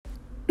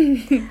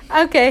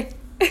Okay.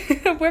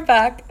 We're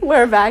back.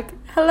 We're back.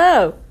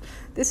 Hello.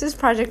 This is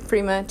Project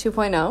Prima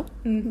 2.0,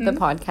 the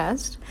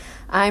podcast.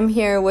 I'm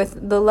here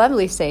with the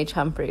lovely Sage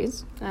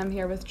Humphreys. I'm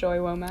here with Joy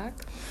Womack.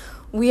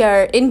 We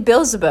are in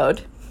Bill's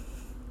abode,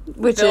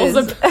 which is...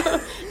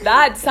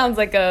 That sounds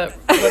like a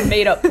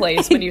made-up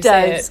place when you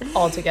say it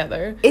all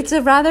together. It's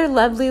a rather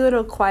lovely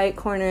little quiet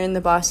corner in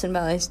the Boston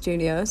Ballet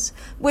Studios,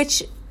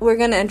 which we're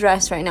going to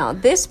address right now.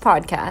 This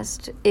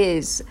podcast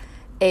is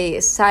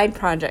a side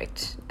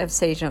project of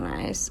Sage and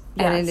I's,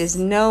 and it is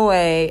no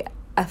way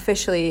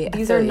officially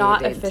These are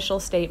not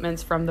official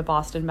statements from the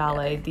Boston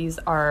Ballet. These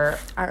are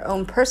our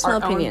own personal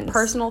opinions. Own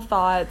personal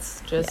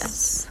thoughts,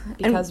 just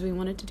because we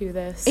wanted to do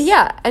this.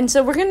 Yeah, and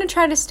so we're going to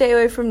try to stay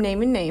away from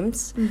naming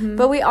names,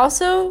 but we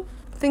also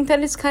think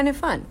that it's kind of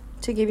fun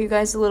to give you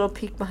guys a little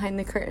peek behind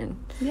the curtain.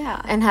 Yeah.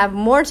 And have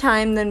more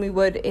time than we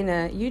would in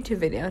a YouTube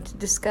video to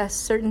discuss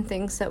certain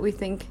things that we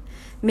think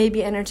may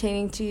be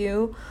entertaining to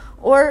you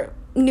or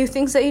new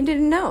things that you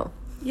didn't know.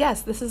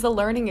 Yes, this is a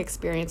learning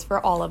experience for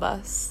all of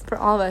us. For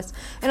all of us.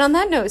 And on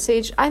that note,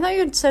 Sage, I thought you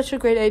had such a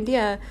great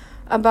idea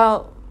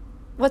about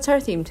what's our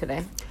theme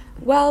today.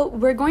 Well,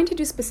 we're going to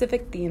do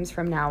specific themes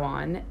from now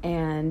on,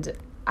 and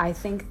I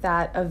think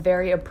that a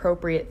very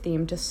appropriate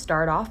theme to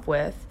start off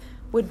with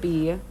would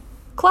be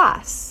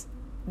class,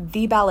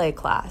 the ballet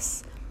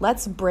class.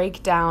 Let's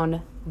break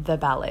down the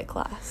ballet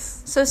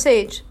class. So,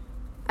 Sage,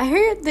 I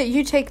heard that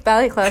you take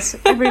ballet class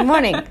every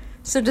morning.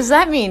 So does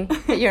that mean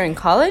that you're in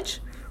college?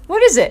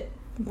 What is it?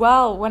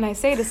 Well, when I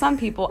say to some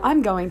people,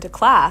 I'm going to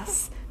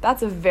class,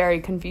 that's a very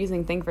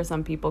confusing thing for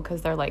some people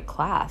because they're like,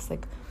 class?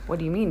 Like, what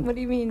do you mean? What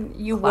do you mean?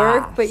 You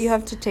class. Work, but you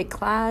have to take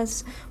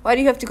class? Why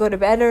do you have to go to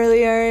bed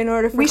earlier in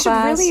order for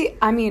class? We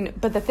should really,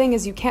 but the thing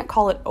is, you can't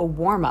call it a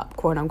warm-up,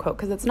 quote-unquote,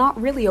 because it's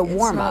not really a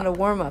warm-up. It's not a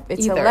warm-up.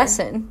 It's either. A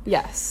lesson.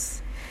 Yes.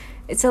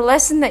 It's a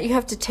lesson that you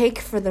have to take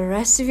for the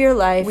rest of your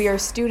life. We are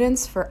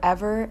students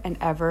forever and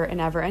ever and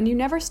ever, and you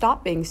never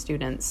stop being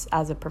students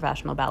as a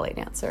professional ballet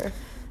dancer.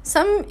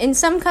 In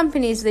some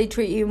companies, they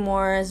treat you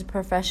more as a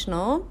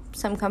professional.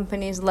 Some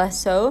companies less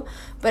so.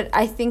 But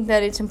I think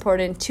that it's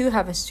important to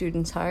have a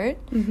student's heart,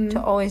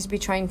 to always be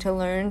trying to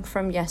learn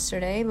from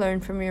yesterday,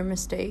 learn from your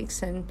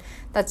mistakes. And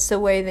that's the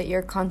way that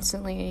you're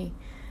constantly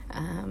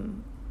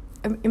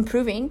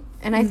improving.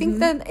 And I think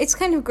that it's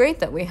kind of great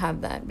that we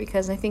have that,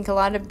 because I think a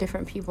lot of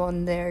different people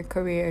in their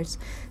careers,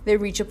 they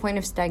reach a point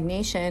of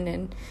stagnation.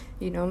 And,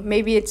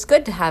 maybe it's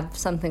good to have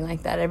something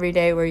like that every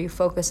day where you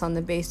focus on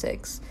the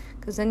basics,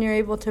 because then you're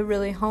able to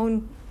really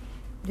hone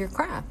your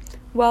craft.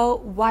 Well,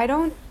 why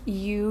don't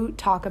you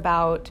talk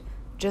about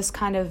just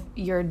kind of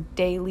your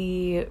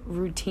daily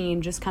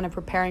routine, just kind of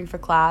preparing for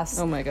class?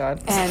 Oh, my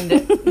God.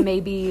 And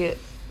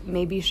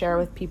maybe share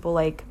with people,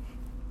 like,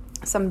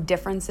 some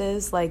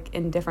differences, like,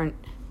 in different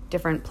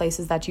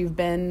places that you've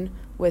been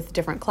with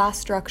different class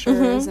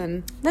structures.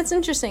 And that's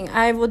interesting.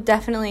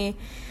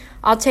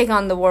 I'll take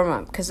on the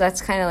warm-up, because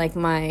that's kind of like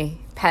my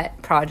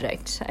pet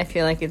project. I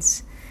feel like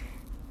it's...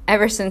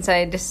 Ever since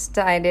I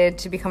decided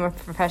to become a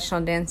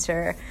professional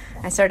dancer,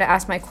 I started to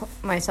ask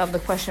myself the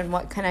question,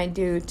 what can I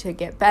do to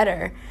get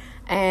better?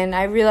 And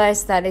I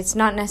realized that it's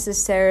not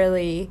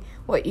necessarily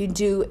what you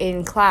do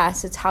in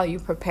class, it's how you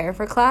prepare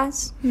for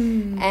class.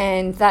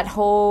 And that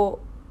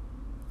whole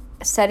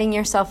setting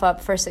yourself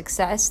up for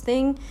success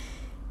thing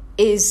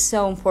is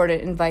so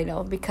important and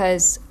vital,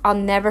 because I'll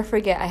never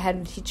forget, I had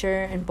a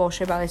teacher in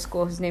Bolshoi Ballet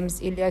School. His name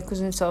is Ilya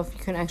Kuznetsov. You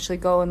can actually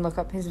go and look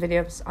up his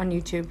videos on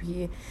YouTube.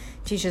 He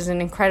teaches an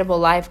incredible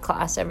live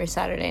class every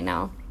Saturday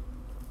now.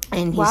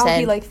 And he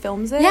said... he,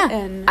 films it? Yeah,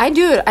 and I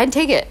do it. I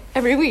take it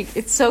every week.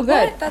 It's so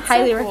good. That's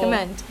Highly so cool.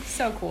 recommend.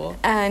 So cool.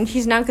 And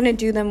he's now going to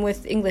do them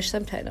with English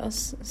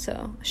subtitles.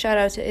 So shout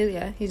out to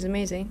Ilya. He's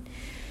amazing.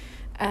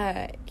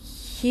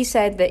 He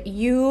said that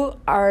you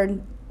are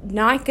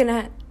not going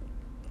to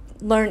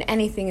learn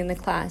anything in the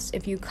class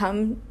if you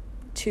come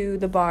to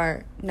the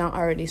bar not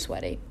already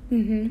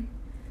sweating.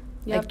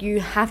 Like, you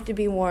have to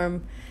be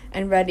warm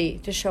and ready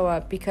to show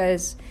up,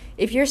 because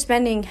if you're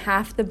spending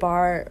half the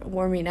bar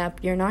warming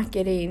up, you're not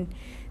getting,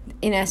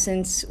 in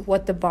essence,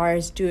 what the bar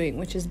is doing,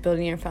 which is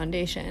building your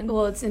foundation.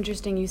 Well, it's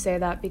interesting you say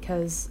that,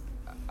 because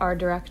our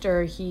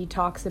director, he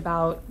talks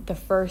about the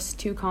first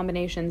two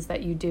combinations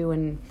that you do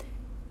in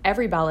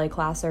every ballet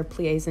class are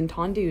pliés and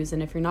tendus,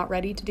 and if you're not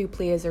ready to do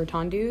pliés or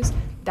tendus,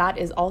 that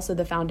is also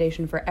the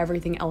foundation for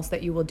everything else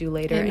that you will do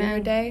later in your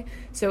day.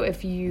 So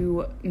if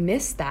you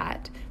miss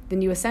that,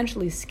 then you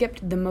essentially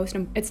skipped the most...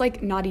 It's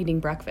like not eating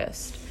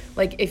breakfast.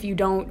 Like, if you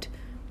don't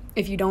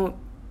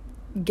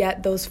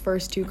get those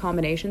first two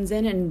combinations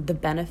in and the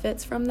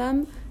benefits from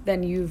them,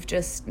 then you've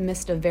just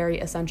missed a very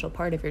essential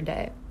part of your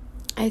day.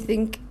 I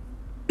think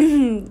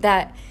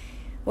that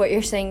what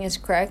you're saying is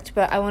correct,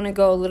 but I want to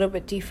go a little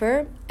bit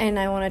deeper, and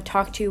I want to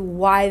talk to you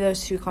why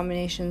those two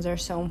combinations are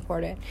so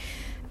important.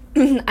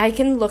 I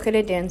can look at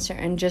a dancer,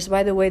 and just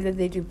by the way that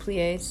they do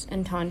pliés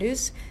and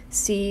tendus,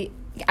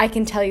 I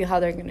can tell you how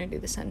they're going to do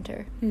the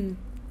center. And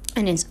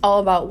it's all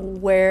about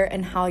where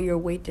and how you're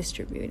weight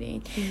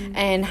distributing,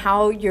 and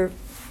how you're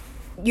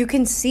you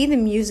can see the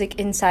music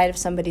inside of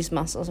somebody's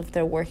muscles if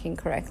they're working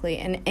correctly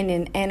and in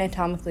an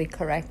anatomically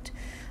correct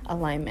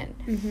alignment.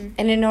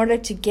 And in order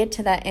to get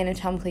to that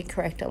anatomically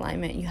correct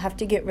alignment, you have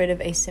to get rid of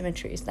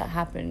asymmetries that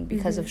happen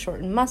because of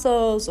shortened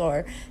muscles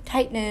or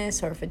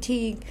tightness or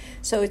fatigue.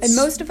 So it's, and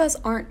most of us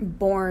aren't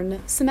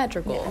born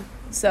symmetrical.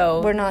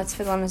 So we're not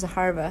Svetlana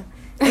Zaharova.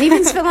 And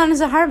even Svetlana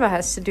Zaharova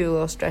has to do a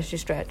little stretchy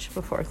stretch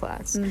before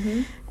class.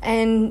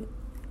 And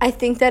I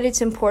think that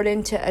it's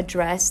important to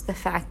address the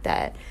fact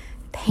that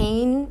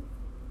pain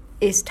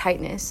is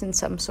tightness in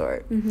some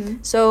sort.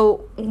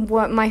 So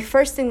what my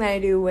first thing that I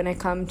do when I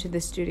come to the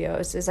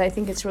studios is I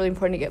think it's really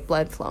important to get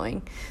blood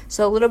flowing.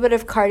 So a little bit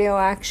of cardio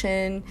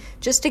action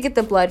just to get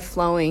the blood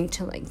flowing,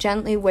 to like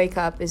gently wake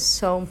up, is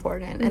so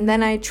important. And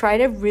then I try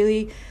to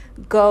really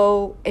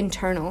go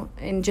internal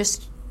and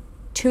just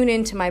tune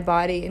into my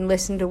body and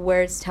listen to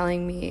where it's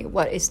telling me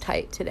what is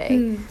tight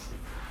today.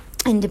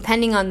 And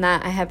depending on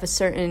that, I have a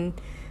certain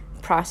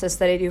process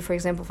that I do. For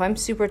example, if I'm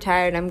super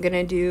tired, I'm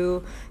gonna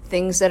do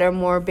things that are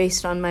more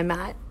based on my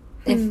mat.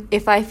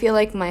 If I feel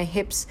like my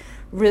hips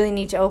really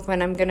need to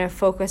open, I'm gonna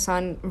focus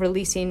on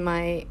releasing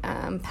my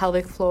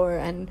pelvic floor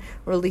and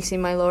releasing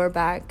my lower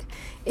back.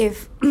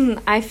 If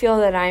I feel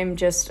that I'm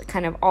just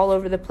kind of all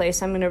over the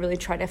place, I'm gonna really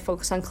try to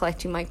focus on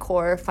collecting my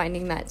core,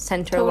 finding that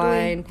center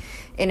line,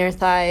 inner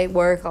thigh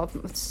work. I'll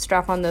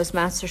strap on those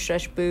Master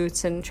Stretch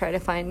boots and try to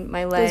find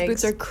my legs. those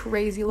boots are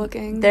crazy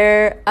looking.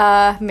 They're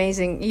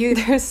amazing.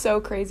 They're so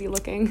crazy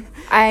looking.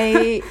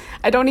 I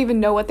don't even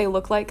know what they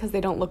look like because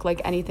they don't look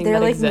like anything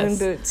that exists. They're like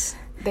moon boots.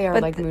 They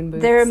are like moon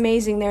boots. They're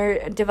amazing.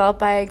 They're developed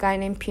by a guy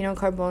named Pino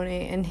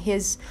Carbone, and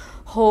his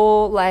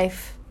whole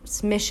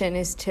life's mission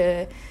is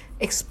to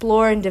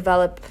explore and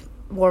develop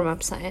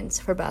warm-up science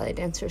for ballet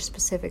dancers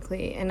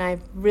specifically. And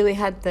I've really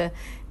had the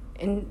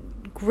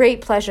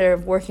great pleasure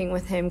of working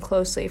with him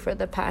closely for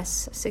the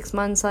past 6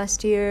 months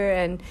last year,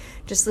 and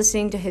just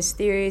listening to his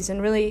theories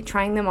and really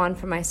trying them on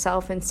for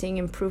myself and seeing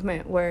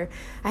improvement where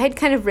I had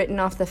kind of written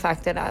off the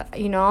fact that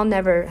I'll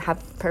never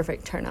have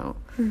perfect turnout.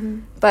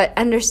 But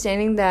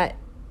understanding that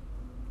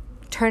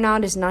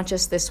turnout is not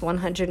just this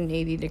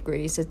 180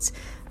 degrees, it's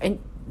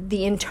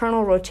the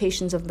internal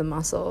rotations of the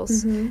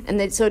muscles.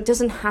 And so it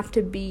doesn't have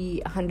to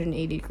be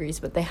 180 degrees,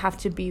 but they have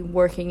to be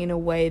working in a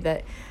way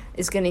that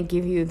is going to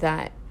give you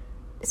that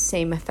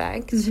same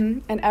effect.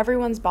 And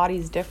everyone's body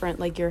is different.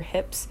 Like your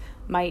hips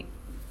might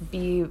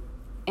be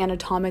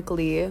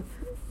anatomically,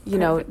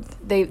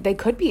 they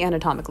could be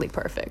anatomically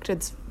perfect.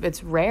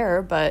 It's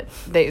rare, but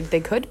they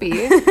could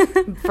be.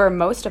 For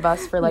most of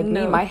us, for like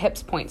me, my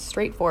hips point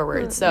straight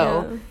forward.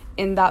 So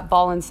in that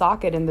ball and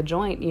socket in the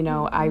joint,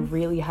 I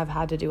really have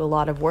had to do a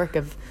lot of work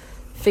of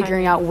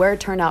figuring out where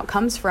turnout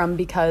comes from,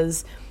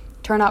 because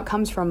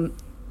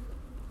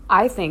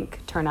I think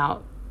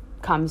turnout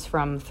comes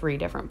from 3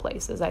 different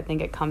places. I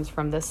think it comes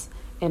from this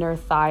inner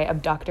thigh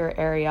abductor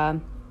area,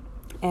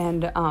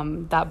 and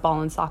that ball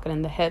and socket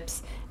in the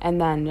hips,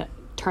 and then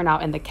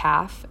turnout in the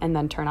calf, and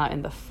then turnout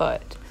in the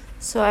foot.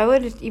 So I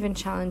would even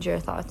challenge your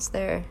thoughts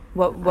there.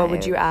 What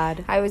would you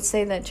add? I would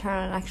say that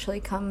turnout actually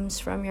comes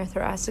from your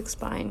thoracic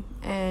spine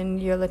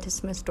and your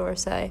latissimus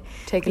dorsi.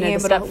 Taking it a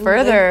step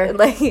further.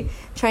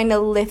 Trying to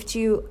lift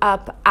you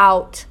up,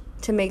 out,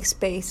 to make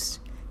space,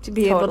 to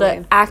be able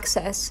to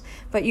access.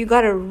 But you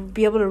got to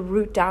be able to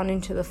root down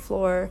into the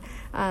floor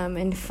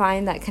and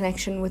find that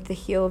connection with the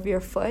heel of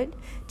your foot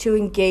to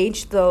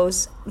engage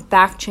those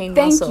back chain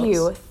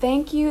muscles.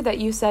 Thank you that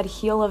you said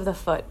heel of the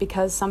foot,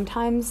 because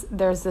sometimes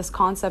there's this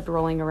concept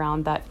rolling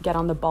around that get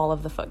on the ball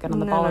of the foot,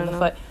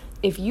 foot.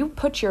 If you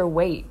put your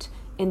weight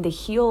in the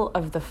heel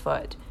of the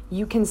foot,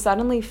 you can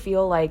suddenly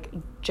feel like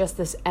just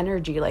this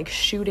energy like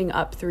shooting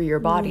up through your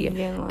body.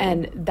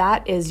 And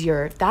that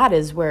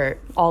is where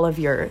all of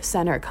your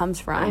center comes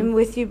from. I'm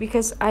with you,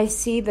 because I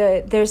see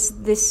there's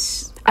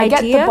this I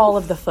idea. get the ball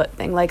of the foot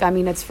thing.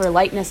 It's for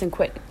lightness and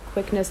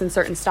quickness in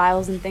certain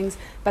styles and things.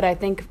 But I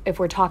think if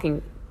we're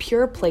talking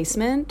pure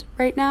placement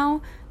right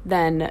now,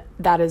 then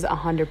that is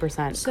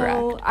 100%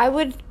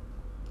 correct.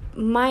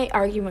 My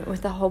argument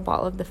with the whole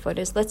ball of the foot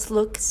is, let's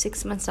look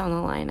 6 months down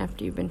the line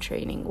after you've been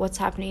training. What's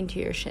happening to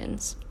your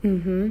shins?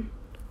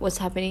 What's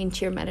happening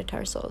to your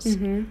metatarsals?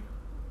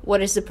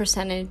 What is the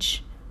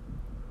percentage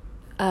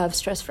of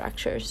stress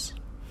fractures?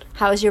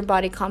 How is your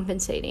body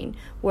compensating?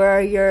 Where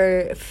are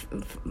your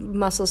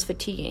muscles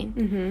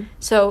fatiguing?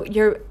 So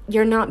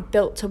you're not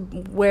built to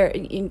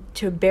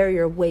bear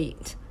your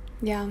weight.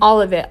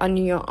 All of it on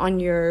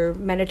your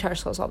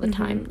metatarsals all the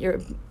time.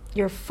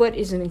 Your foot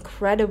is an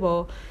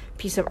incredible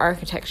piece of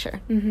architecture.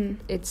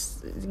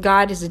 It's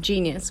God is a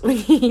genius when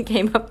he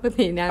came up with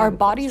the anatomy. Our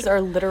bodies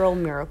are literal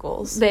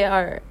miracles. They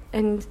are.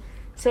 And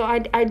so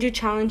I do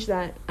challenge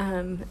that,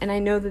 and I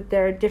know that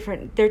there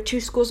are 2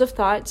 schools of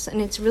thoughts, and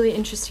it's really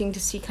interesting to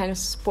see kind of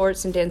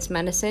sports and dance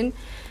medicine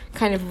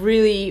kind of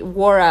really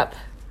war up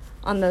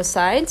on those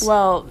sides.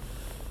 Well,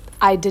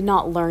 I did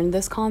not learn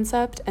this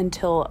concept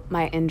until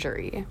my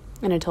injury,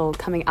 and until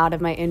coming out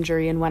of my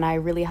injury, and when I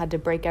really had to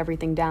break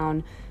everything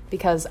down,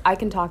 because I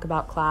can talk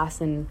about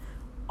class and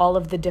all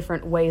of the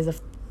different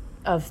ways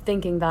of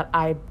thinking that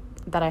I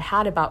that I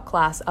had about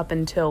class up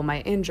until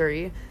my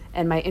injury,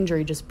 and my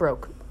injury just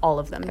broke all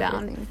of them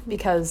down.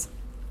 Because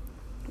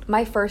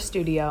my first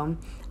studio,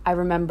 I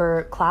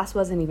remember class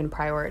wasn't even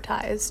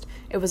prioritized.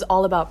 It was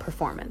all about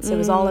performance. It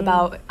was all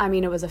about,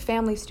 it was a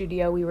family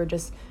studio. We were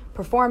just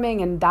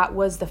performing, and that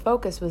was the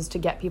focus, was to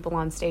get people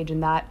on stage.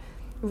 And that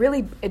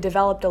really, it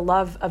developed a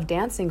love of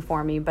dancing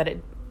for me, but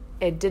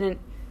it didn't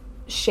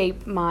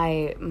shape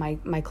my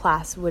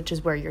class, which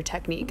is where your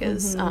technique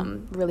is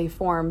really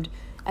formed.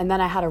 And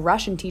then I had a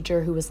Russian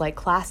teacher who was like,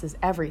 class is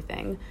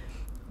everything.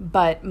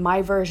 But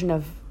my version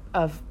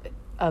of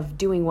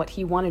doing what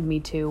he wanted me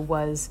to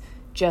was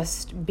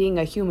just being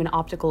a human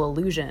optical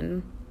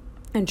illusion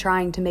and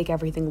trying to make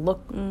everything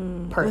look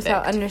perfect.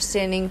 Without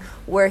understanding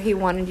where he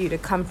wanted you to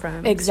come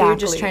from. Exactly. So you're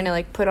just trying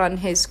to put on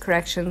his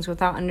corrections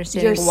without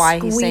understanding why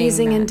he's saying that. You're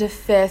squeezing into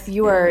fifth.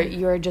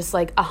 You're just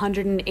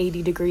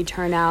 180 degree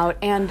turnout.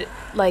 And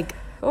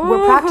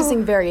we're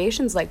practicing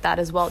variations like that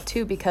as well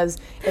too, because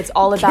it's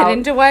all about get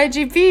into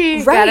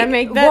YGP. Right. Gotta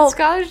make that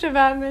scholarship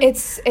happen.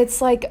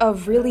 It's like a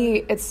really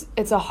it's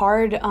a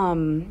hard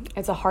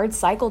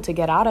cycle to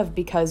get out of,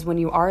 because when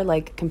you are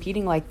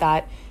competing like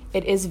that,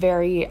 it is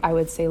very, I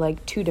would say,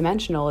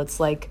 two-dimensional. It's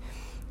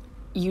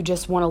you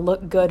just want to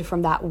look good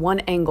from that one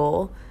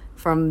angle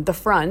from the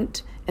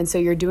front, and so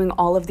you're doing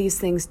all of these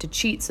things to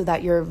cheat so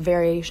that your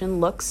variation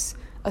looks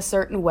a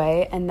certain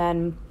way. And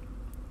then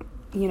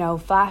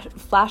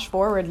flash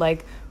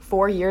forward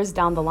 4 years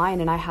down the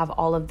line, and I have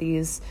all of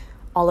these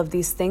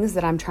things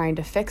that I'm trying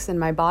to fix in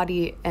my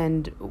body,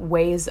 and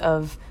ways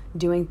of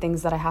doing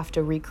things that I have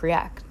to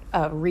recorrect.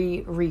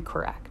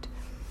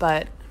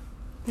 But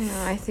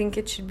I think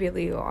it should be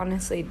illegal,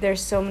 honestly.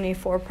 There's so many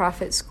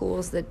for-profit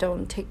schools that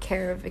don't take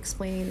care of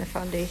explaining the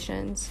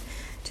foundations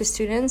to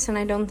students, and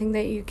I don't think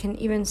that you can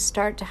even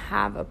start to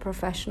have a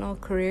professional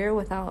career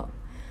without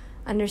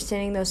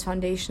understanding those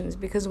foundations,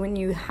 because when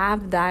you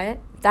have that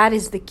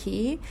is the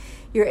key.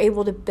 You're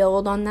able to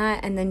build on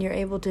that, and then you're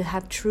able to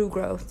have true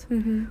growth,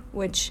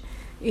 which,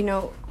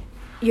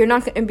 you're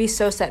not going to be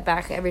so set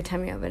back every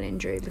time you have an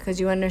injury, because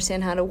you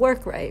understand how to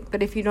work right.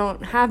 But if you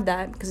don't have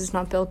that, because it's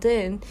not built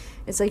in,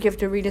 it's like you have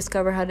to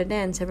rediscover how to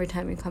dance every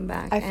time you come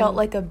back. I felt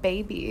like a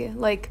baby.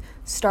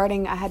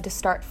 I had to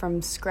start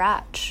from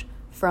scratch,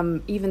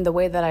 from even the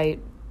way that I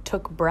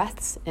took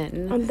breaths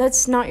in. And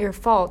that's not your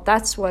fault.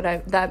 That's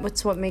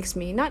what makes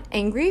me not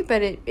angry,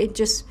 but it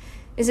just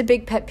is a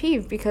big pet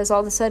peeve, because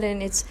all of a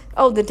sudden it's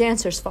the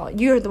dancer's fault.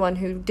 You're the one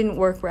who didn't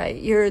work right.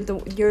 You're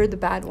the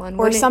bad one.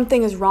 Or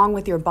something is wrong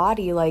with your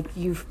body,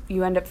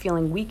 you end up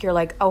feeling weak. You're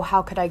like, oh,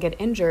 how could I get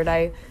injured?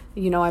 I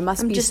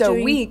must be so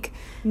weak.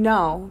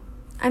 No.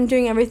 I'm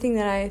doing everything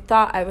that I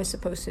thought I was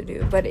supposed to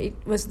do, but it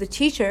was the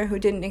teacher who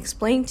didn't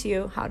explain to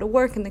you how to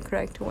work in the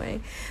correct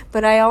way.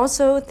 But I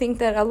also think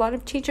that a lot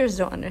of teachers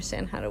don't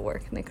understand how to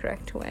work in the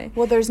correct way.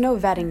 Well, there's no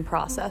vetting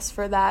process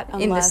for that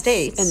unless... In the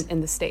States.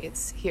 In the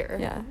States, here.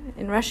 Yeah.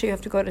 In Russia, you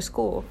have to go to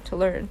school to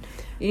learn.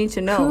 You need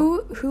to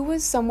know. Who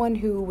was someone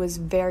who was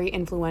very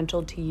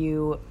influential to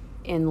you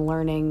in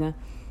learning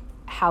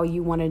how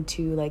you wanted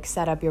to,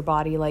 set up your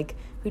body?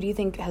 Who do you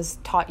think has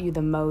taught you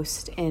the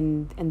most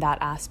in that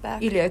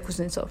aspect? Ilya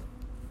Kuznetsov,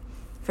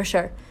 for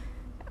sure.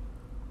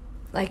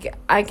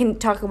 I can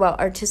talk about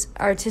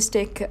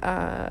artistic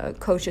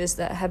coaches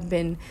that have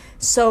been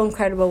so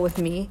incredible with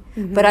me,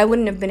 but I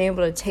wouldn't have been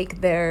able to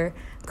take their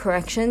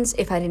corrections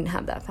if I didn't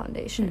have that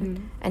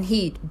foundation. And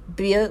he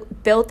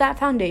built that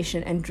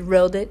foundation and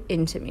drilled it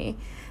into me.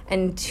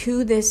 And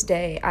to this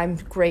day, I'm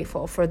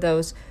grateful for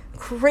those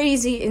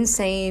crazy,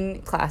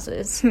 insane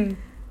classes.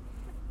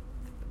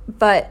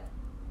 But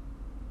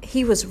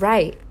he was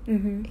right.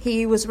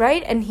 He was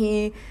right, and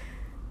he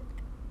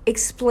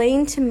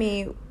explained to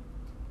me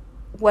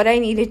what I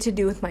needed to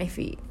do with my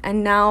feet.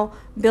 And now,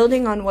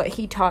 building on what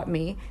he taught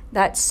me,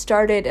 that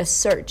started a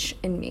search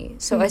in me.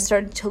 So I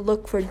started to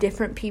look for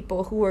different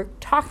people who were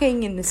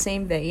talking in the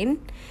same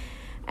vein.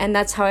 And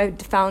that's how I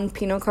found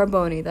Pino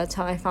Carboni. That's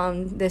how I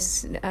found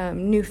this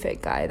New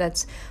Fit guy.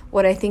 That's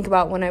what I think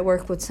about when I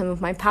work with some of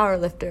my power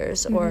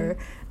lifters. Or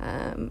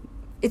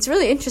it's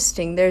really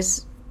interesting.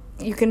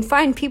 You can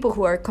find people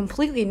who are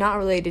completely not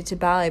related to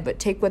ballet, but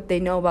take what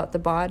they know about the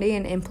body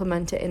and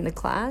implement it in the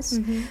class.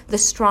 The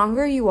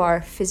stronger you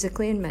are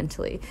physically and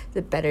mentally,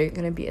 the better you're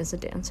going to be as a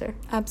dancer.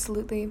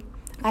 Absolutely.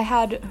 I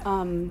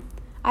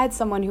had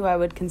someone who I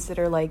would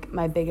consider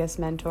my biggest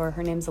mentor.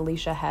 Her name's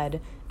Alicia Head.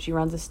 She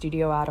runs a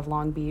studio out of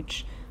Long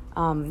Beach.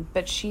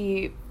 But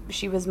she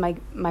was my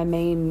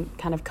main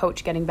kind of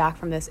coach getting back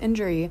from this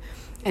injury.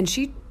 And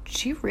she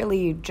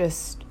really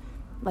just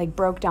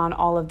broke down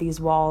all of these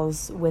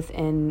walls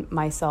within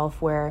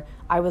myself, where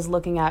I was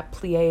looking at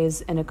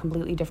pliés in a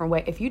completely different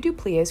way. If you do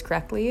pliés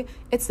correctly,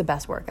 it's the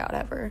best workout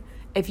ever.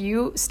 If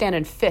you stand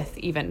in fifth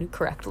even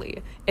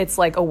correctly, it's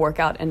a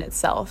workout in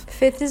itself.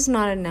 Fifth is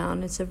not a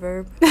noun, it's a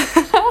verb.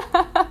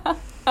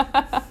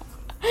 I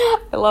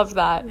love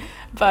that.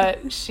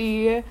 But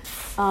she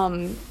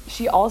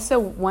also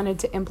wanted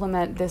to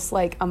implement this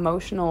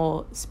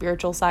emotional,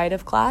 spiritual side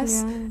of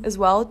class as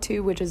well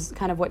too, which is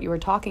kind of what you were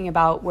talking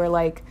about, where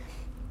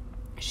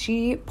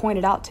she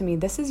pointed out to me,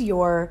 this is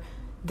your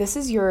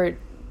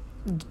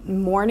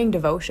morning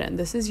devotion.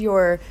 This is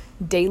your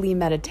daily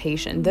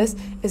meditation. This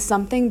is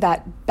something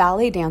that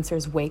ballet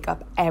dancers wake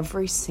up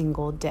every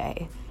single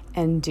day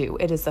and do.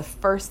 It is the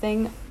first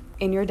thing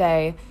in your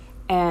day,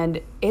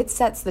 and it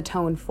sets the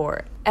tone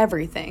for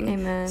everything.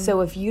 Amen.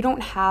 So if you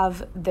don't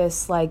have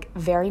this like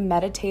very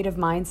meditative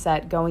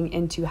mindset going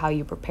into how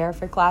you prepare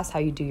for class, how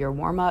you do your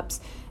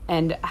warm-ups,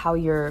 and how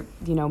you're,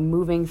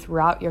 moving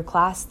throughout your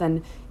class,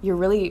 then you're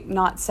really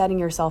not setting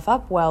yourself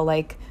up well,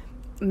 like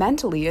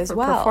mentally as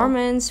well.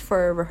 Performance,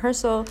 for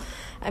rehearsal.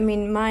 I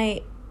mean,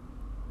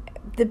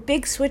 the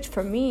big switch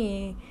for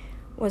me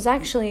was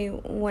actually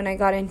when I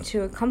got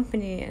into a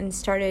company and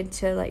started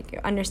to like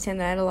understand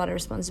that I had a lot of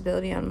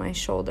responsibility on my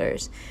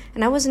shoulders,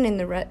 and I wasn't in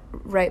the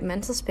right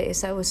mental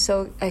space. I was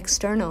so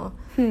external.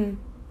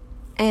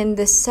 And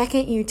the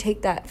second you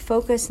take that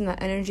focus and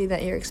that energy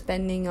that you're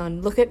expending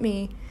on, look at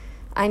me,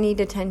 I need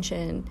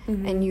attention,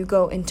 and you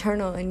go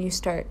internal and you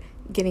start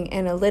getting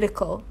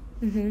analytical,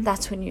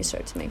 that's when you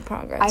start to make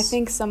progress. I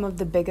think some of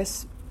the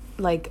biggest,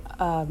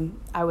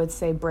 I would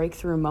say,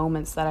 breakthrough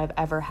moments that I've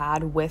ever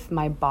had with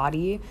my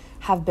body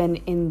have been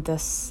in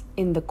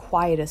the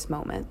quietest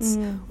moments,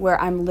 where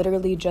I'm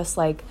literally just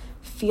like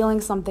feeling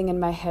something in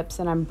my hips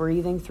and I'm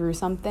breathing through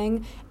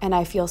something and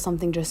I feel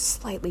something just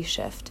slightly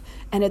shift.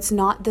 And it's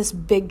not this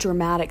big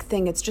dramatic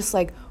thing. It's just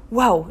like,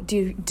 whoa,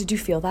 did you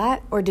feel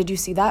that? Or did you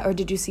see that? Or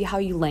did you see how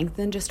you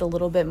lengthened just a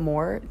little bit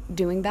more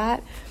doing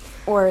that?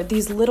 Or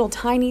these little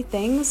tiny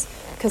things,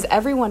 because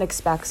everyone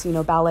expects,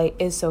 ballet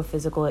is so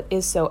physical, it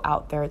is so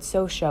out there, it's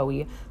so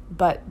showy,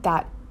 but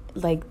that,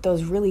 like,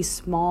 those really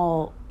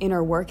small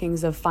inner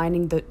workings of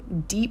finding the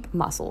deep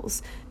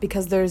muscles,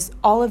 because there's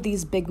all of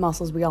these big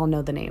muscles we all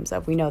know the names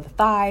of. We know the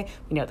thigh,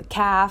 we know the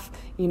calf,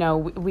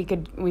 we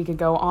could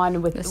go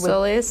on with the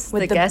soleus,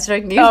 with the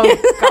gastrocnemius. Oh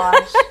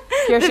gosh,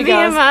 here she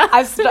goes.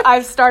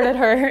 I've started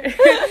her.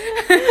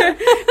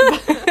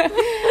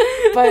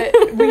 But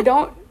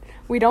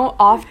we don't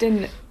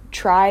often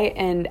try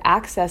and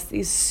access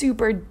these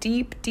super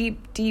deep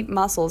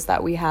muscles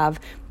that we have.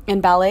 And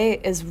ballet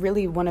is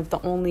really one of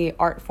the only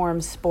art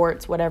forms,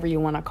 sports, whatever you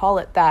want to call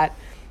it, that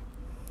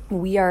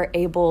we are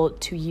able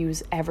to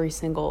use every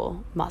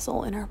single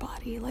muscle in our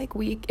body. Like,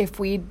 if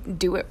we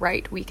do it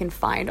right, we can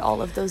find all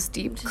of those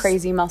deep,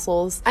 crazy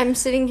muscles. I'm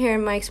sitting here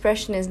and my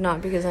expression is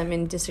not because I'm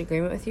in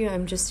disagreement with you.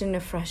 I'm just in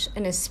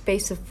a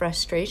space of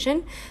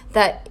frustration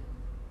that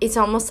it's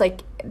almost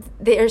like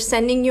they are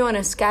sending you on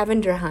a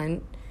scavenger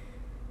hunt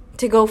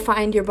to go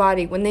find your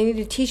body when they need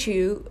to teach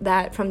you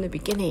that from the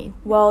beginning.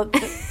 Well,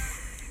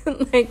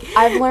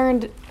 I've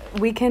learned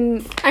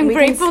I'm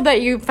grateful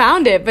that you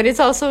found it, but it's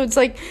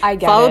like, I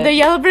get follow it. the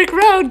yellow brick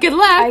road. Good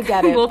luck. I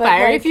get it. We'll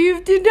fire if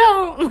you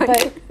don't.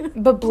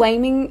 But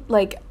blaming,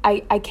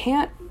 I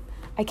can't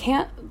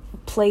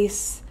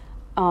place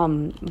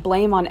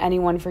blame on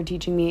anyone for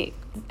teaching me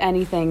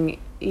anything,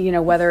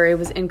 whether it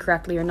was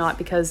incorrectly or not,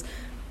 because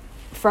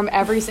from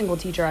every single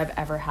teacher I've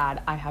ever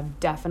had, I have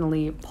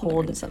definitely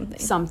pulled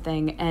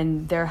something,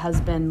 and there has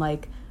been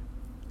like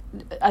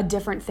a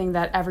different thing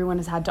that everyone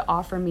has had to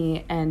offer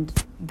me,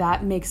 and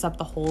that makes up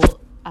the whole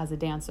as a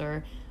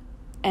dancer.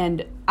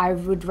 And I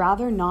would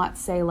rather not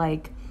say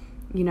I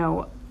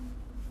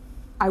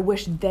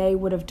wish they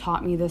would have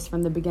taught me this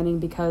from the beginning,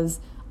 because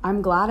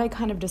I'm glad I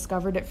kind of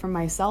discovered it for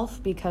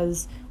myself,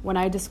 because when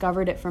I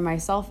discovered it for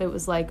myself, it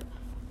was like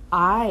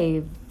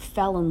I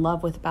fell in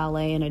love with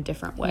ballet in a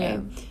different way.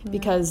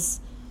 Because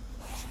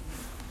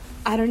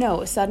I don't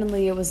know,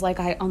 suddenly it was like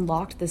I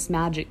unlocked this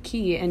magic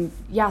key, and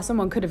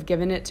someone could have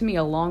given it to me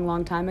a long,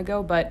 long time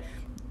ago, but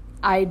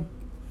I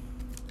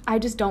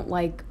just don't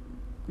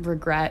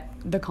regret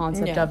the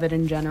concept of it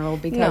in general,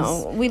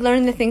 because we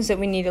learn the things that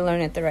we need to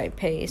learn at the right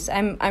pace.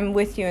 I'm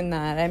with you in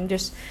that. I'm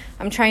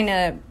trying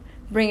to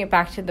bring it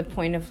back to the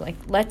point of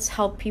let's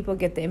help people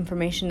get the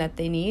information that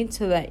they need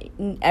so that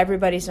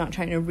everybody's not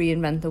trying to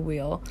reinvent the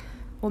wheel.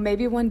 Well,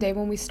 maybe one day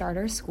when we start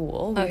our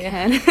school, we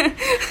can.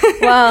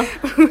 Well,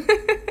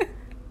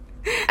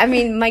 I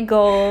mean, my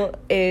goal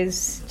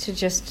is to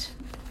just...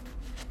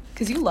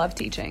 Because you love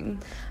teaching.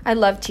 I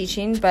love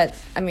teaching, but,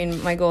 I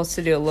mean, my goal is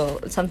to do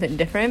something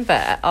different,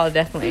 but I'll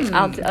definitely...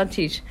 I'll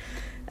teach.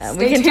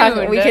 We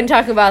can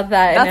talk about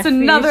that. That's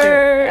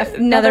another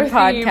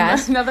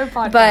podcast. Another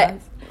podcast.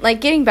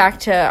 But, getting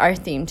back to our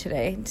theme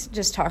today, to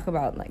just talk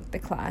about, the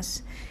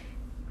class.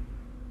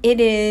 It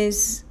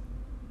is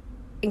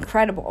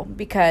incredible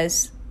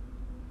because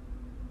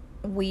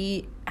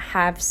we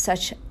have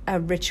such a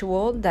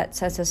ritual that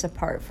sets us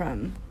apart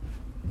from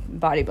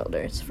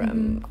bodybuilders,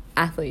 from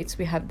athletes.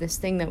 We have this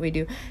thing that we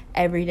do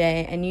every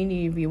day, and you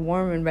need to be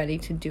warm and ready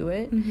to do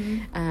it.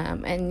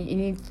 And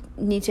you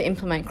need to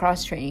implement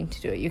cross training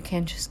to do it. You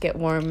can't just get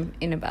warm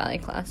in a ballet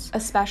class.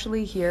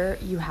 Especially here,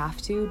 you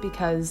have to,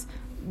 because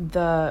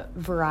the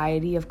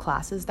variety of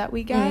classes that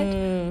we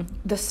get,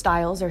 the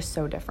styles are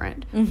so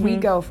different. We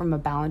go from a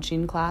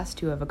Balanchine class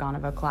to a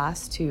Vaganova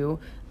class to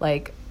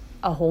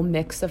a whole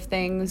mix of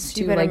things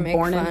You to better like make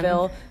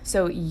Bournonville. fun.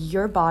 So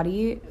your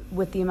body,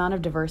 with the amount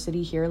of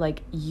diversity here,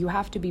 like you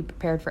have to be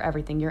prepared for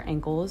everything. Your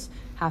ankles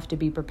have to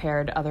be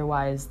prepared,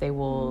 otherwise they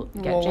will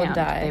get Roll and jammed.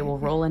 die. They will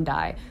roll and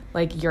die.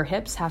 Like your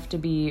hips have to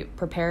be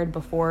prepared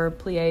before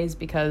plies,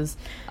 because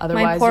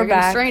otherwise poor you're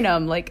gonna back. strain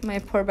them. Like, My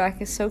poor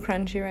back is so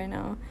crunchy right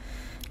now.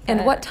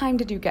 and what time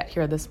did you get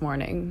here this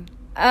morning?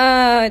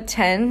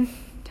 10.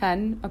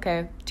 10?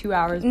 Okay, 2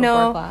 hours before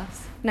No.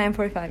 class.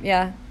 9:45,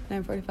 yeah.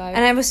 9:45.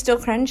 And I was still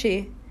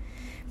crunchy.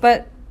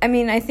 But, I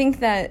mean, I think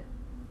that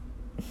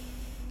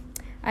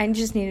I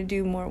just need to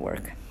do more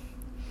work.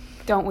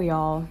 Don't we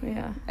all?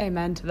 Yeah.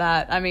 Amen to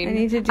that. I mean, I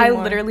need to do I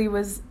more. literally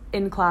was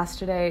in class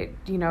today,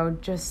 you know,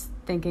 just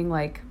thinking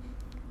like,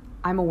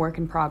 I'm a work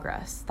in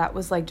progress. That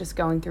was like just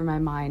going through my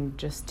mind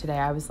just today.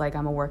 I was like,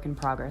 I'm a work in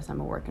progress. I'm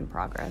a work in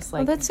progress.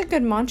 Like, Well, that's a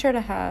good mantra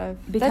to have.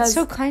 Because- That's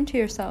so kind to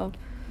yourself.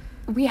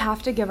 we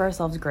have to give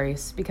ourselves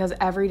grace, because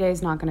every day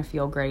is not going to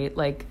feel great.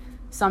 Like,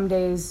 some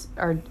days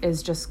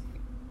is just,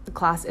 the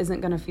class isn't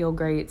going to feel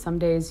great. Some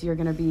days you're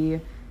going to be,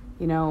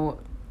 you know,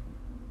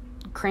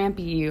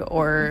 crampy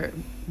or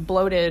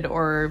bloated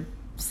or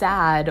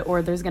sad,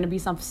 or there's going to be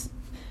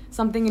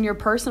something in your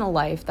personal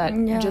life that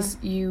Yeah.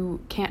 just you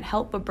can't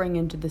help but bring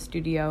into the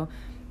studio.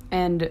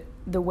 And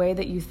the way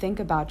that you think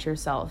about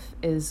yourself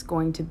is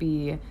going to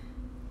be,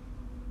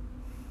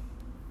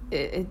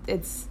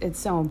 it's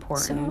so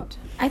important. So,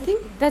 I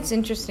think that's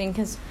interesting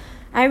because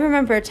I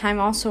remember a time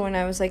also when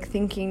I was like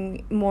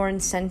thinking more in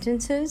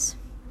sentences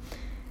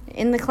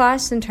in the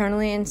class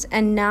internally,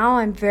 and now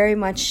I'm very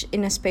much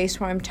in a space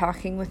where I'm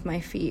talking with my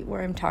feet,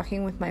 where I'm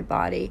talking with my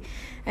body,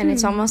 and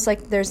it's almost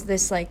like there's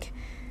this like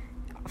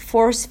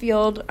force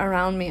field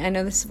around me. I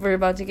know we're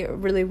about to get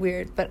really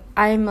weird, but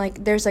I'm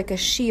like, there's like a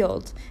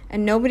shield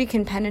and nobody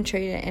can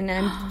penetrate it, and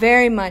I'm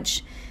very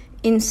much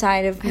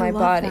inside of my I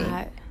love body.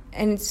 that.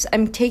 And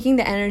I'm taking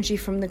the energy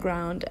from the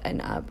ground and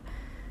up,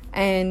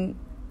 and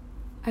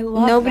I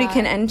love nobody that.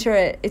 can enter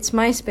it. It's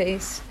my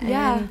space.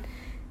 Yeah.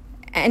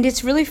 And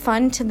it's really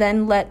fun to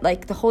then let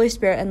like the Holy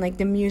Spirit and like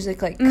the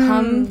music like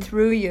come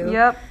through you.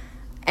 Yep.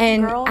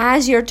 And Girl.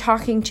 as you're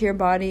talking to your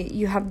body,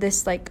 you have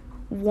this like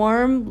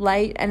warm,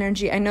 light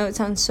energy. I know it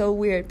sounds so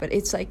weird, but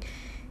it's like,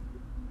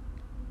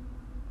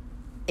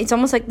 it's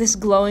almost like this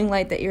glowing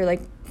light that you're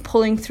like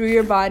pulling through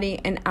your body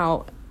and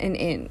out and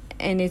in.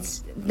 And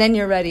then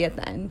you're ready at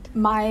the end.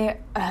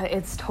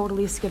 It's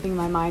totally skipping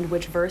my mind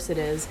which verse it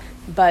is,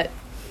 but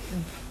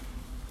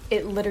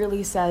it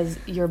literally says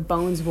your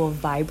bones will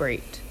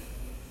vibrate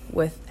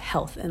with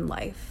health and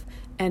life.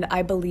 And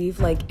I believe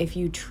like if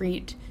you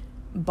treat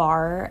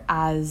bar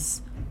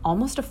as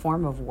almost a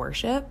form of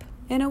worship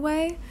in a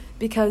way,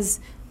 because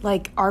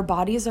like our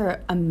bodies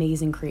are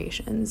amazing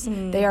creations.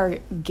 They are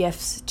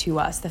gifts to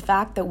us. The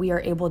fact that we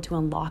are able to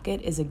unlock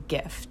it is a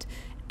gift.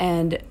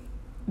 And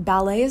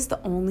ballet is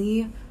the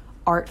only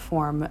art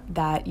form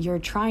that you're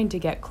trying to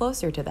get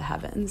closer to the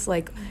heavens.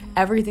 Like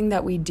everything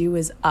that we do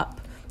is up.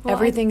 Well,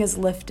 Everything is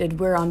lifted.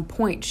 We're on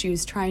point. She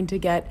was trying to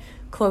get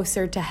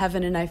closer to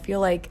heaven. And I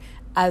feel like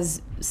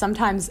as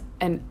sometimes,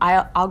 and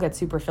I'll get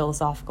super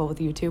philosophical with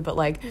you too, but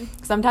like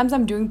sometimes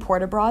I'm doing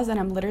port de bras and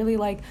I'm literally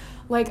like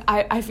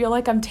I feel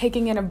like I'm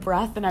taking in a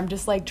breath and I'm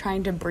just like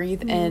trying to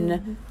breathe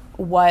in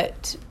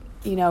what,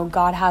 you know,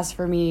 God has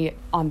for me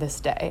on this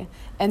day.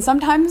 And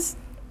sometimes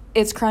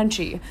it's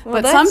crunchy,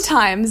 Well, but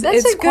sometimes that's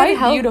it's a good,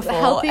 quite beautiful.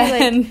 healthy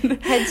and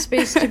like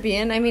headspace to be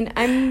in. I mean,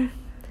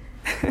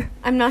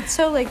 I'm not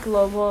so like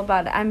global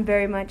about it. I'm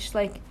very much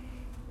like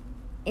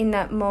in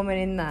that moment,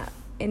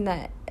 in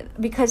that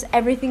because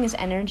everything is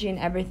energy and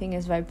everything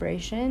is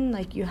vibration.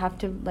 Like you have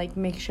to like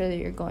make sure that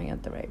you're going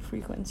at the right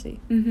frequency.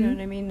 You know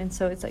what I mean? And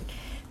so it's like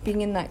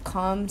being in that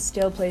calm,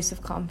 still place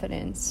of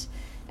confidence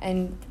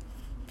and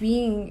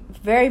being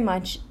very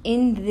much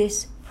in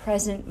this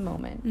present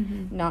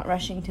moment, not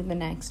rushing to the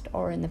next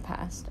or in the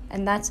past.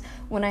 And that's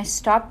when I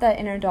stopped that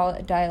inner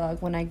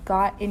dialogue, when I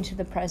got into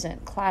the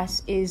present.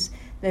 Class is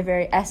the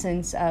very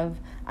essence of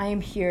I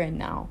am here and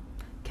now.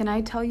 Can I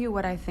tell you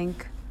what I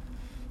think?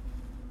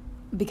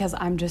 Because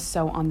I'm just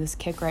so on this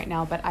kick right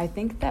now, but I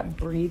think that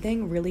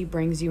breathing really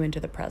brings you into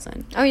the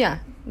present. Oh yeah,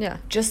 yeah.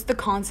 Just the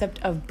concept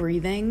of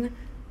breathing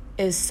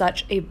is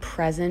such a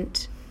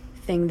present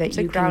thing that It's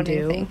a you can grounding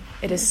do. thing.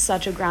 It is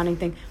such a grounding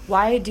thing.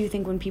 Why do you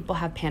think when people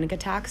have panic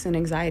attacks and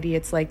anxiety,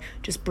 it's like,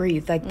 just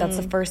breathe? Like that's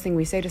the first thing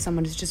we say to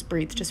someone is just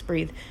breathe,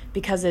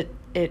 because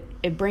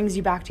it brings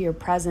you back to your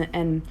present.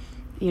 And,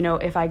 you know,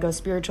 if I go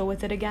spiritual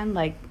with it again,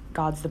 like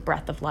God's the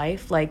breath of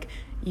life. Like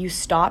you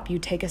stop, you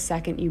take a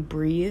second, you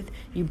breathe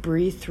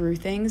through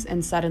things,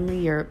 and suddenly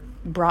you're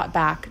brought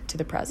back to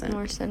the present.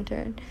 More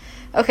centered.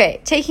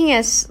 Okay, taking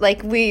us,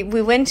 like, we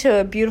went to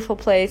a beautiful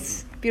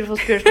place, beautiful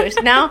spiritual place.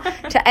 Now,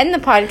 to end the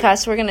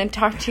podcast, we're going to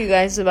talk to you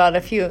guys about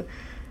a few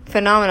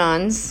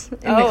phenomenons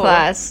in the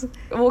class.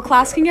 Well,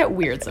 class can get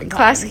weird sometimes.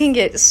 Class can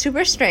get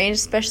super strange,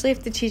 especially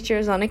if the teacher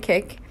is on a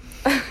kick.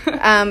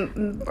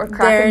 Or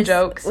cracking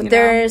jokes. You know?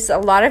 There's a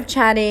lot of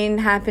chatting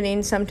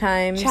happening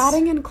sometimes.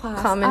 Chatting in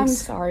class. Comments. I'm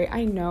sorry.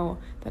 I know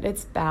that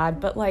it's bad,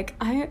 but like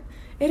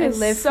It I is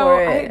live so.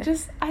 for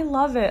it. I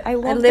love it. I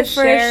love I live the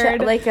for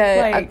shared,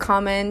 a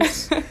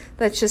comment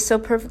that's just so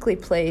perfectly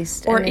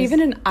placed. or and even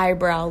an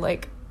eyebrow.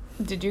 Like,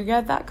 did you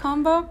get that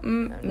combo?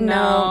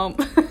 No.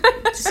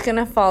 Just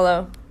gonna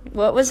follow.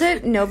 What was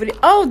it? Nobody.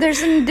 Oh,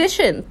 there's an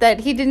addition that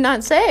he did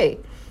not say.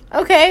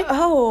 Okay.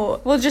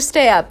 Oh, We'll just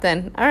stay up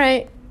then. All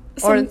right.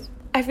 or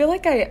I feel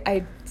like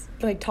I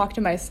like talk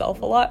to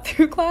myself a lot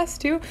through class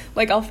too.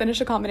 Like, I'll finish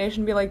a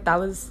combination and be like, that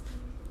was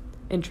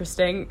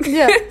interesting.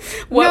 Yeah.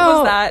 What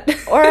was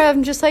that? Or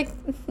I'm just like,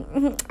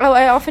 oh,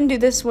 I often do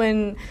this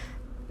when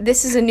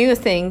this is a new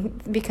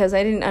thing because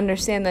I didn't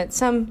understand that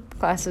some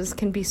classes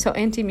can be so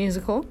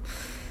anti-musical.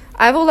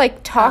 I will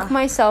like talk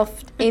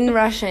myself in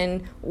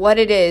Russian what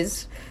it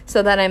is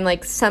so that I'm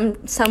like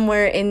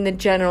somewhere in the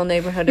general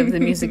neighborhood of the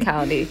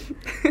musicality.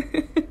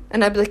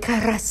 And I'd be like,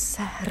 раз,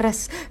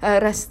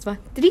 два,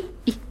 три,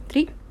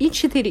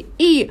 четыре,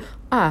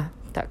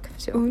 так,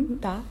 все.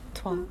 Da,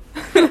 trois.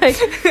 like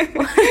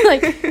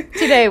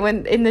today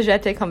when in the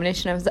Jete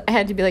combination I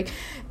had to be like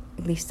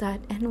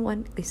glissade and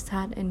 1,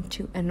 glissade and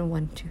 2 and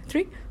 1, 2,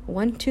 3,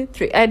 1, 2,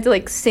 3. I had to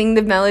like sing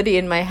the melody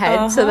in my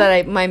head so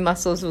that my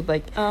muscles would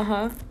like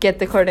get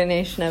the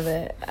coordination of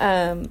it.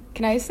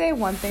 Can I say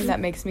one thing that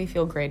makes me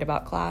feel great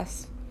about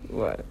class?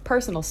 What?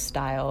 Personal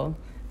style.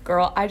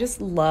 Girl, I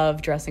just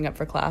love dressing up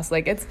for class.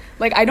 Like, it's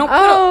like I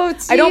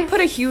don't put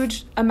a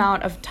huge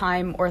amount of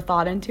time or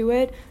thought into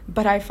it,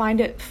 but I find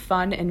it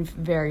fun and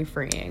very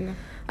freeing.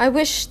 I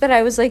wish that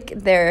I was like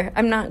there.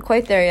 I'm not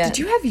quite there yet. Did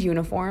you have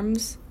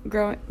uniforms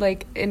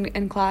like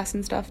in class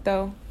and stuff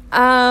though?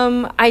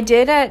 I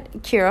did at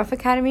Kirov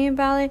Academy of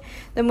Ballet.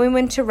 Then we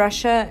went to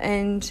Russia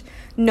and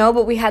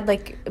but we had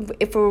like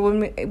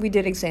when we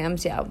did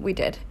exams, yeah, we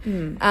did.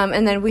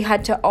 And then we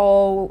had to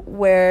all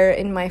wear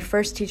in my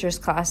first teacher's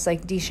class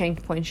like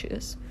de-shanked point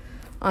shoes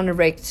on a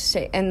raked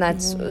state, and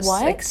that's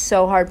like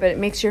so hard, but it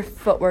makes your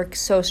footwork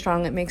so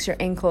strong. It makes your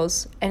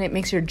ankles and it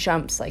makes your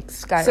jumps like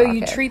skyrocket. So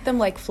you treat them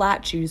like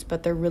flat shoes,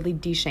 but they're really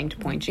de-shanked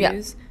point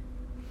shoes.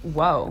 Yeah.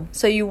 Whoa.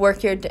 So you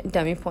work your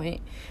demi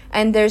point.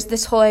 And there's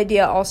this whole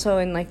idea also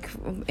in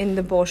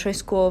the Bolshoi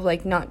school of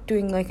like not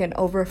doing like an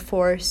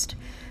overforced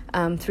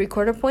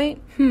 3/4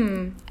 point.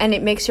 And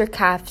it makes your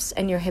calves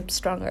and your hips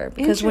stronger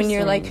because when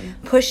you're like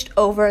pushed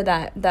over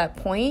that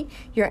point,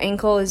 your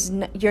ankle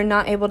you're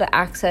not able to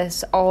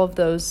access all of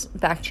those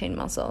back chain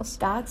muscles.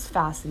 That's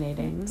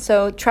fascinating.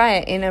 So try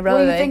it in a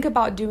releve. Well, you think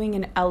about doing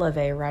an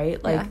eleve,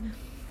 right? Like,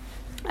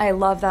 I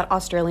love that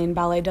Australian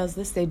ballet does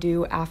this. They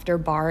do after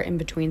bar in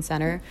between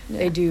center. Yeah.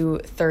 They do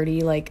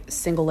 30 like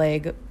single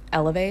leg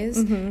eleves,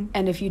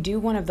 and if you do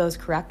one of those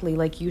correctly,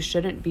 like, you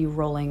shouldn't be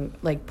rolling,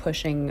 like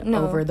pushing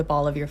over the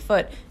ball of your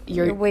foot.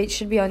 Your weight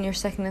should be on your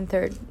second and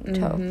third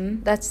toe.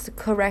 That's the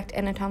correct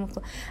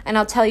anatomical. And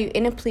I'll tell you,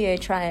 in a plie,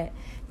 try it.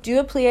 Do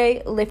a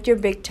plie, lift your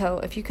big toe.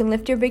 If you can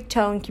lift your big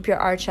toe and keep your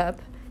arch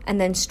up, and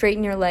then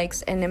straighten your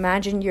legs, and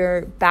imagine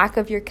your back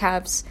of your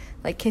calves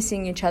like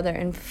kissing each other,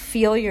 and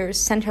feel your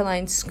center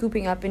line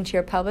scooping up into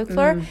your pelvic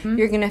floor,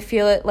 you're gonna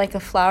feel it like a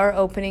flower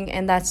opening,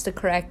 and that's the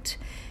correct,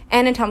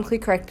 anatomically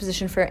correct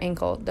position for your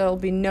ankle. There will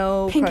be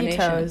no pinky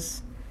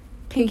pronation.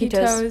 Pinky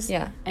toes,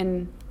 yeah,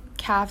 and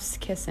calves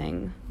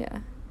kissing. Yeah.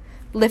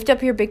 Lift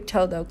up your big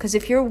toe though, because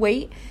if your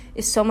weight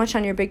is so much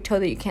on your big toe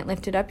that you can't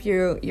lift it up,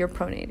 you're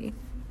pronating.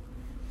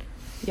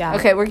 Yeah.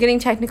 Okay, we're getting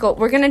technical.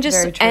 We're gonna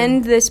just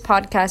end this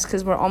podcast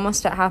because we're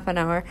almost at half an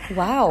hour.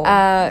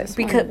 Wow.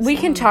 Because we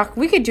can talk.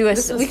 We could do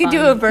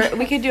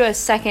a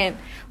second.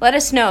 Let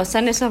us know.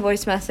 Send us a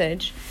voice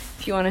message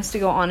if you want us to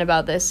go on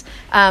about this.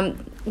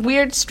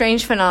 Weird,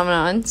 strange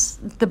phenomenons.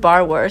 The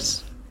bar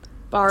wars.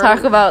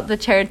 Talk about the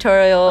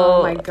territorial.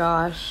 Oh my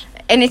gosh.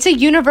 And it's a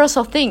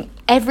universal thing.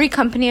 Every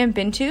company I've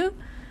been to,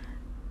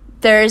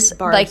 there's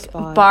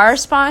bar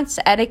spots,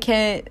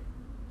 etiquette,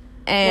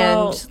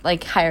 and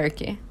like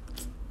hierarchy.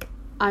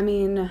 I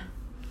mean,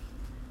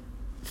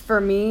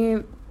 for me,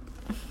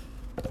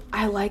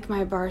 I like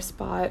my bar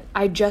spot.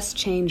 I just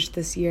changed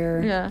this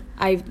year. Yeah.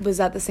 I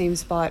was at the same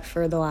spot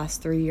for the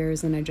last 3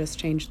 years, and I just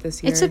changed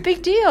this year. It's a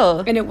big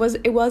deal. And it was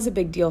a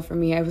big deal for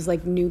me. I was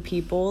like, new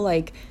people,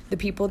 like the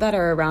people that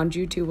are around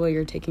you too while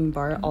you're taking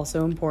bar,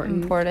 also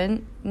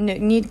important.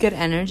 Need good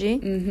energy.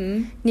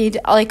 Need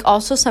like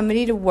also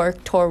somebody to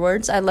work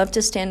towards. I love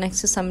to stand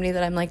next to somebody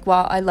that I'm like,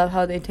 wow, I love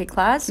how they take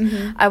class.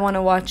 I want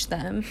to watch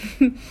them.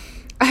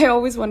 I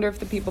always wonder if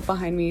the people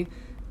behind me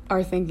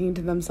are thinking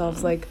to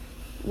themselves, like,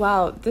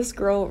 wow, this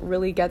girl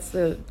really gets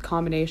the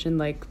combination,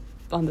 like,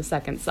 on the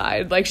second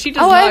side. Like, she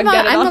does not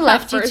get it on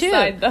that first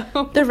side,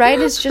 though. The right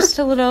is just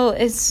a little,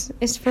 is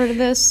for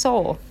the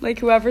soul. Like,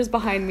 whoever's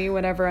behind me,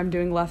 whenever I'm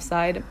doing left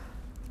side,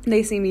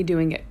 they see me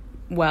doing it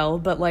well.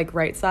 But, like,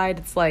 right side,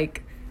 it's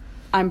like,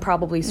 I'm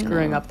probably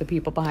screwing up the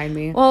people behind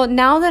me. Well,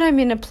 now that I'm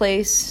in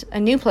a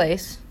new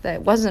place,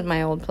 that wasn't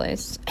my old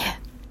place,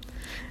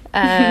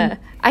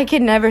 I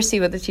can never see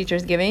what the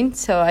teacher's giving,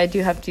 so I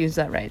do have to use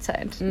that right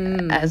side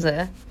as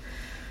a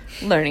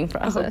learning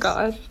process. Oh,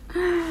 gosh.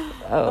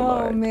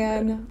 Oh, Lord.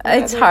 Man.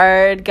 It's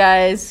hard,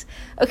 guys.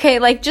 Okay,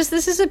 like, just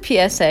this is a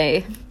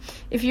PSA.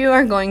 if you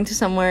are going to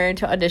somewhere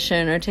to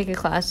audition or take a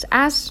class,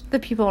 ask the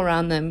people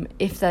around them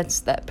if that's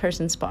that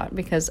person's spot,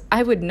 because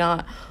I would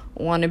not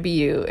want to be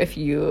you if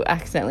you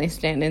accidentally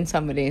stand in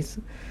somebody's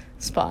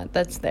spot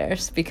that's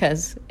theirs,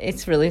 because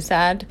it's really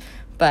sad,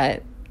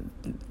 but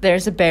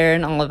there's a bear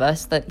in all of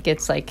us that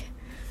gets like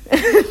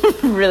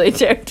really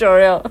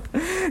territorial.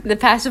 The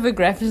passive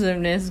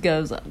aggressiveness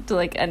goes up to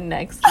like a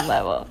next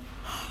level.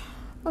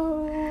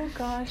 Oh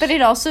gosh. But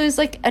it also is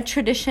like a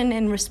tradition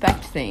and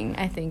respect thing,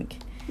 I think.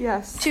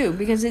 Yes. Too,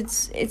 because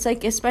it's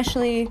like,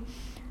 especially,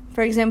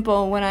 for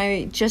example, when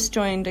I just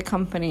joined a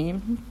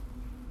company,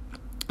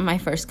 my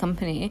first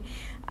company,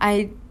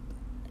 I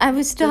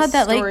was still This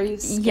had that story like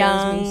scares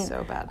young. me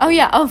so badly. Oh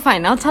yeah. Oh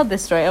fine. I'll tell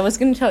this story. I was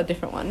gonna tell a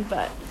different one,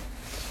 but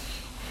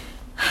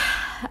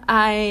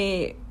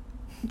I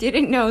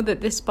didn't know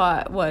that this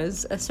spot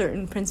was a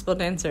certain principal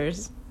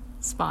dancer's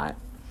spot,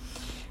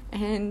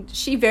 and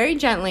she very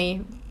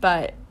gently,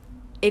 but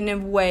in a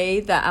way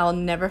that I'll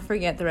never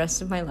forget the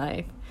rest of my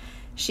life,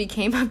 she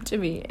came up to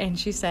me and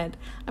she said,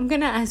 "I'm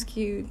gonna ask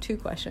you 2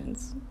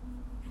 questions."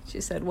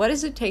 She said, "What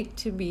does it take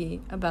to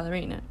be a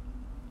ballerina?"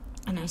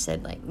 And I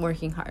said, like,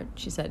 working hard.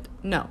 She said,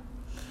 "No."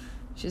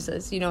 She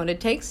says, "You know what it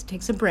takes? It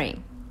takes a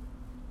brain."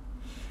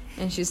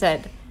 And she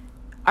said,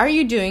 "Are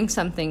you doing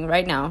something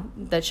right now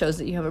that shows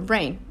that you have a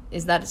brain?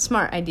 Is that a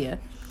smart idea?"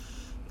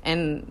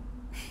 And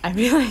I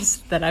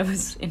realized that I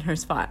was in her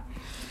spot.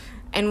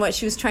 And what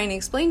she was trying to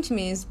explain to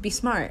me is, be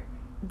smart,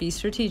 be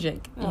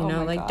strategic,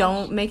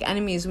 don't make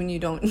enemies when you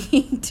don't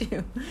need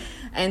to.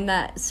 And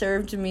that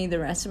served me the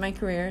rest of my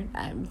career.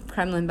 At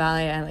Kremlin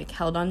Ballet, I like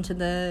held onto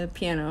the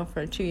piano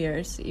for 2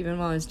 years, even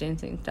while I was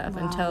dancing stuff,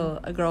 until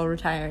a girl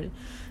retired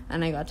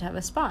and I got to have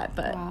a spot.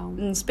 But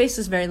space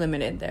was very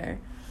limited there.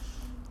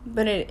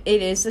 But it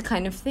is the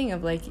kind of thing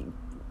of like,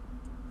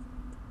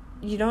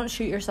 you don't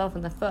shoot yourself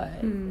in the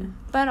foot,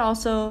 but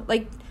also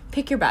like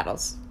pick your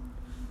battles.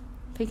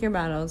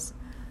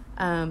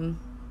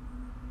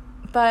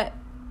 But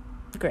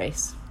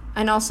grace,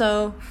 and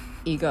also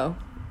ego.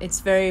 It's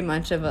very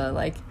much of a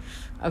like,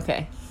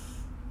 okay,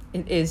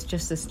 it is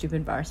just a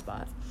stupid bar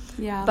spot.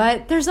 Yeah.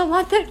 But there's a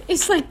lot that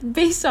is like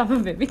based off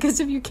of it, because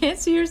if you can't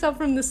see yourself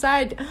from the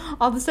side,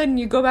 all of a sudden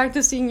you go back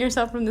to seeing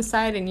yourself from the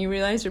side and you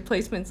realize your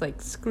placement's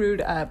like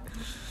screwed up.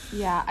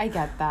 Yeah, I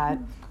get that.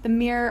 The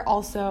mirror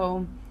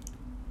also,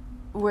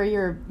 where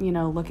you're,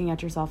 looking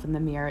at yourself in the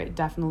mirror, it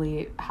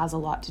definitely has a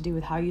lot to do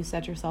with how you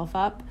set yourself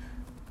up.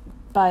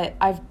 But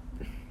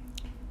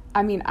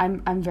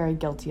I'm very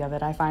guilty of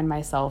it. I find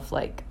myself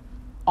like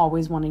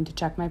always wanting to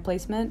check my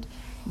placement,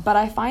 but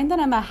I find that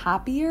I'm a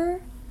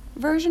happier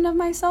version of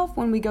myself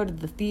when we go to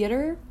the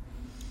theater.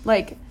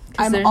 Like,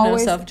 because there's no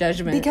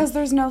self-judgment. Because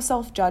there's no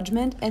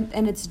self-judgment,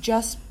 and it's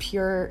just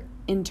pure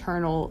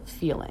internal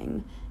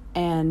feeling.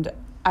 And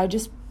I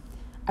just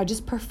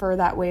prefer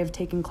that way of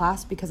taking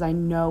class, because I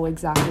know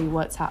exactly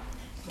what's happening.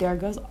 There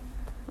goes.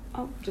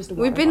 Oh, just a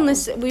water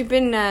We've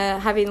been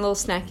having little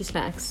snacky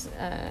snacks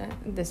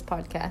this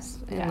podcast,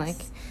 and like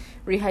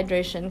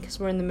rehydration, because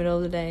we're in the middle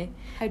of the day.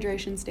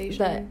 Hydration station.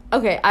 But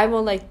okay, I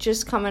will like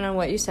just comment on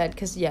what you said,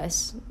 because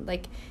yes,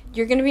 like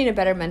you're going to be in a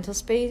better mental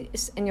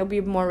space and you'll be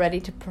more ready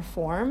to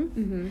perform.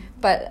 Mm-hmm.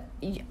 But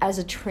as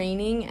a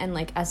training and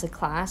like as a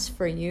class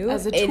for you,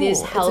 as a tool, it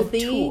is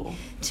healthy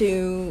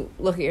to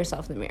look at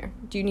yourself in the mirror.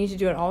 Do you need to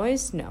do it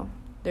always? No.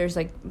 There's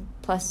like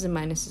pluses and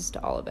minuses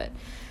to all of it.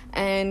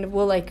 And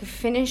we'll like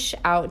finish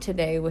out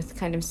today with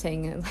kind of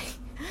saying it like,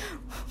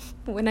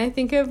 when I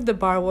think of the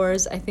Bar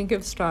Wars, I think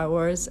of Star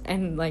Wars,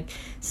 and like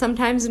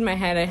sometimes in my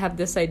head I have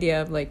this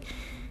idea of like,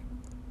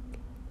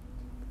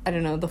 I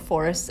don't know, the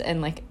Force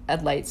and like a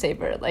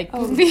lightsaber, like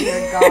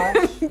dear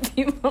gosh.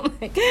 People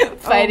like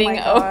fighting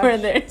over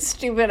their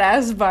stupid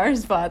ass bar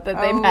spot that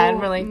they've had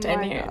for like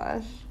 10 years.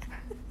 Gosh.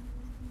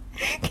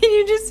 Can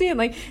you just see it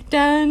like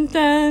dun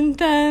dun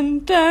dun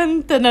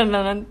dun dun dun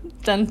dun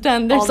dun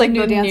dun? There's like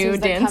the new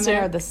dancer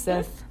are the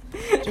Sith,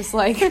 just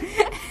like.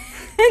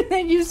 And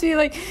then you see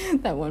like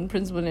that one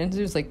principal dancer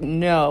who's like,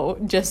 "No,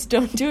 just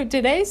don't do it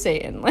today,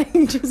 Satan." Like,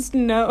 just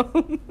no.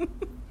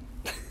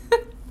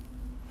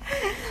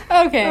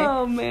 Okay.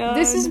 Oh man.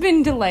 This has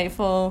been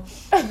delightful.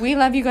 We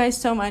love you guys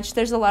so much.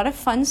 There's a lot of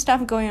fun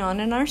stuff going on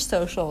in our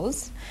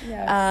socials.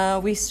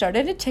 Yes. We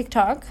started a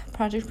TikTok,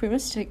 Project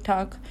Primus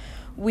TikTok.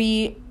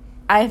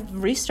 I've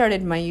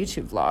restarted my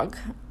YouTube vlog.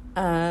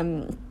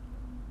 And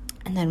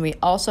then we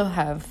also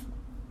have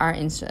our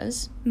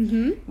Instas,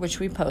 which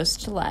we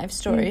post live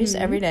stories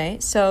every day.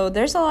 So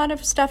there's a lot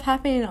of stuff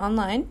happening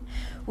online.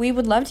 We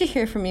would love to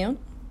hear from you.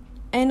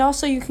 And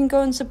also, you can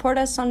go and support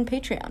us on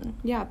Patreon.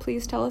 Yeah,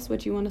 please tell us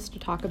what you want us to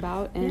talk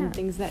about and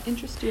things that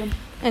interest you.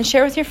 And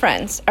share with your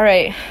friends. All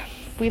right.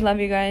 We love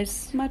you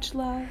guys. Much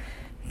love.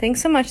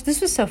 Thanks so much. This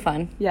was so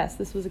fun. Yes,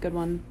 this was a good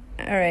one.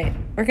 All right.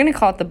 We're going to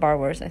call it the Bar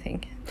Wars, I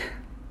think.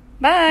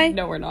 Bye.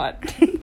 No, we're not.